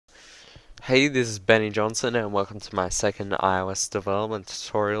Hey, this is Benny Johnson and welcome to my second iOS development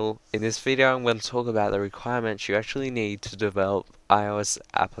tutorial. In this video I'm going to talk about the requirements you actually need to develop iOS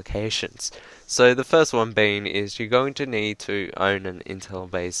applications. So the first one being is you're going to need to own an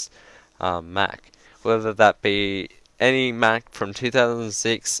Intel-based Mac. Whether that be any Mac from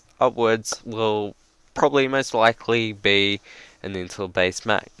 2006 upwards will probably most likely be an Intel-based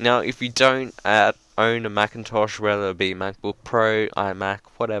Mac. Now if you don't own a Macintosh, whether it be MacBook Pro, iMac,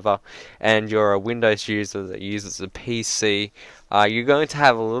 whatever, and you're a Windows user that uses a PC, you're going to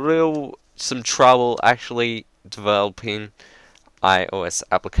have some trouble actually developing iOS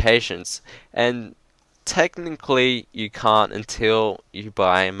applications. And technically you can't until you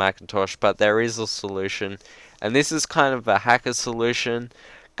buy a Macintosh, but there is a solution, and this is kind of a hacker solution.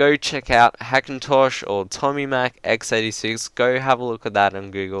 Go check out Hackintosh or Tommy Mac x86. Go have a look at that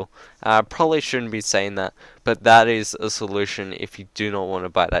on Google. Probably shouldn't be saying that, but that is a solution if you do not want to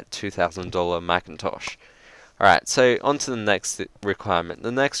buy that $2,000 Macintosh. Alright, so on to the next requirement.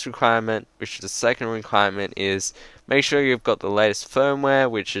 The next requirement, which is the second requirement, is make sure you've got the latest firmware,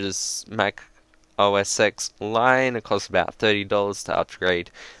 which is Mac OS X line. It costs about $30 to upgrade.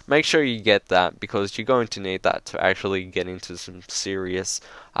 Make sure you get that because you're going to need that to actually get into some serious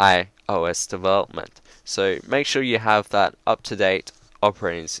iOS development. So make sure you have that up-to-date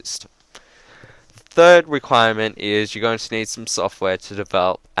operating system. Third requirement is you're going to need some software to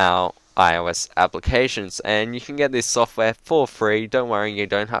develop our iOS applications, and you can get this software for free. Don't worry, you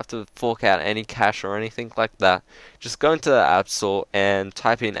don't have to fork out any cash or anything like that. Just go into the App Store and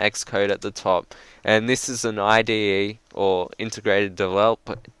type in XCode at the top, and this is an IDE or integrated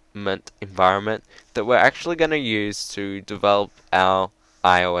development environment that we're actually going to use to develop our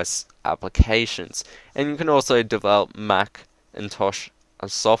iOS applications. And you can also develop Macintosh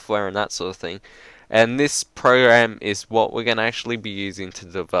software and that sort of thing. And this program is what we're going to actually be using to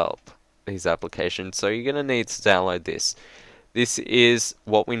develop these applications. So you're going to need to download this. This is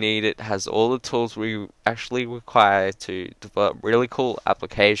what we need. It has all the tools we actually require to develop really cool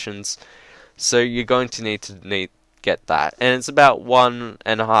applications. So you're going to need get that. And it's about 1.5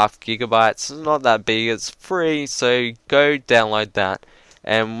 gigabytes. It's not that big. It's free. So go download that.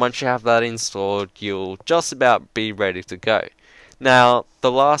 And once you have that installed, you'll just about be ready to go. Now,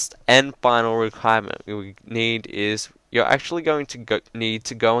 the last and final requirement we need is you're actually going to need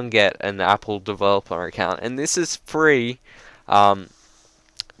to go and get an Apple developer account, and this is free.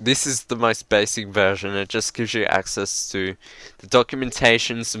 This is the most basic version. It just gives you access to the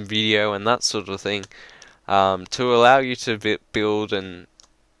documentation, some video, and that sort of thing, to allow you to build and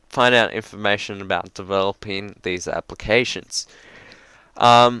find out information about developing these applications.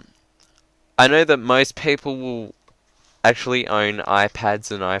 I know that most people will actually own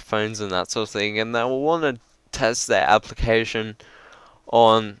iPads and iPhones and that sort of thing, and they will want to test their application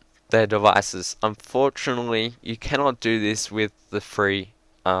on their devices. Unfortunately, you cannot do this with the free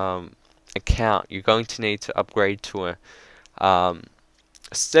account. You're going to need to upgrade to a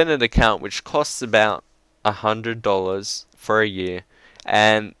standard account, which costs about $100 for a year,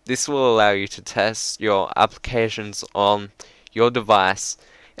 and this will allow you to test your applications on your device,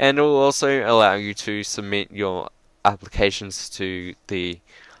 and it will also allow you to submit your applications to the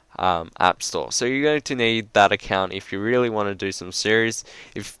App Store. So you're going to need that account if you really want to do some serious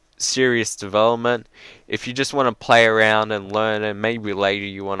development. If you just want to play around and learn, and maybe later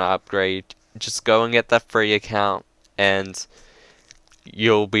you want to upgrade, just go and get that free account and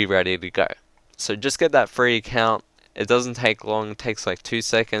you'll be ready to go. So just get that free account. It doesn't take long. It takes like 2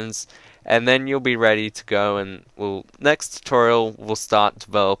 seconds, and then you'll be ready to go. And next tutorial we'll start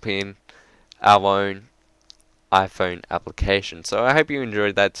developing our own iPhone application. So I hope you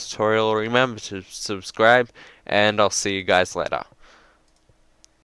enjoyed that tutorial. Remember to subscribe, and I'll see you guys later.